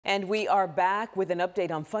And we are back with an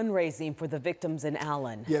update on fundraising for the victims in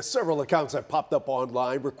Allen. Yes, several accounts have popped up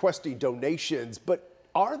online requesting donations, but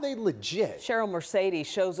are they legit? Cheryl Mercedes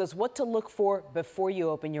shows us what to look for before you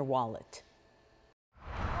open your wallet.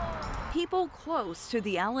 People close to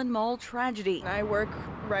the Allen Mall tragedy. I work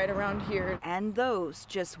right around here. And those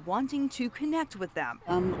just wanting to connect with them.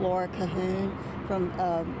 I'm Laura Cahoon from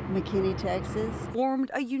McKinney, Texas.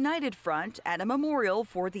 Formed a united front at a memorial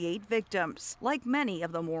for the 8 victims. Like many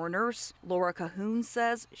of the mourners, Laura Cahoon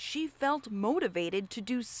says she felt motivated to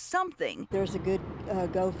do something. There's a good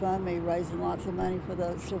GoFundMe raising lots of money for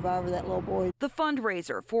the survivor of that little boy. The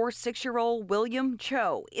fundraiser for 6-year-old William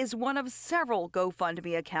Cho is one of several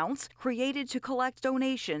GoFundMe accounts created to collect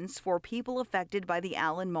donations for people affected by the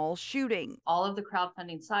Allen Mall shooting. All of the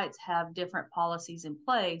crowdfunding sites have different policies in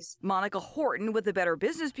place. Monica Horton with the Better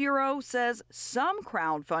Business Bureau says some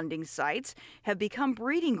crowdfunding sites have become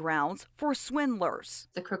breeding grounds for swindlers.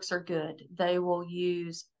 The crooks are good. They will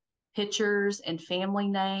use pictures and family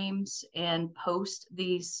names and post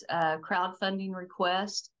these crowdfunding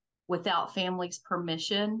requests without families'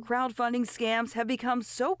 permission. Crowdfunding scams have become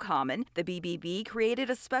so common, the BBB created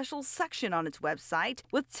a special section on its website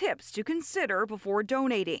with tips to consider before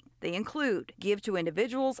donating. They include give to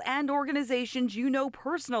individuals and organizations you know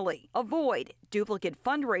personally, avoid duplicate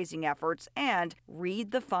fundraising efforts, and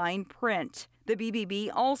read the fine print. The BBB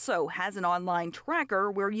also has an online tracker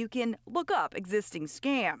where you can look up existing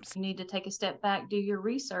scams. You need to take a step back, do your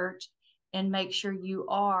research, and make sure you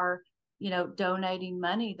are donating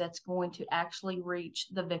money that's going to actually reach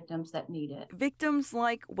the victims that need it. Victims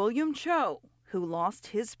like William Cho, who lost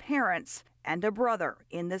his parents and a brother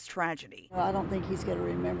in this tragedy. I don't think he's going to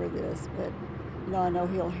remember this, but I know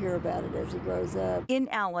he'll hear about it as he grows up. In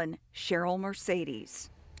Allen, Cheryl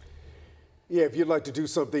Mercedes. Yeah, if you'd like to do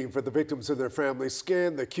something for the victims and their families,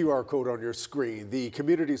 scan the QR code on your screen. The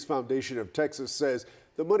Communities Foundation of Texas says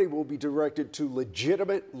the money will be directed to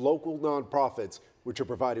legitimate local nonprofits which are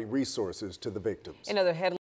providing resources to the victims. In other headlines.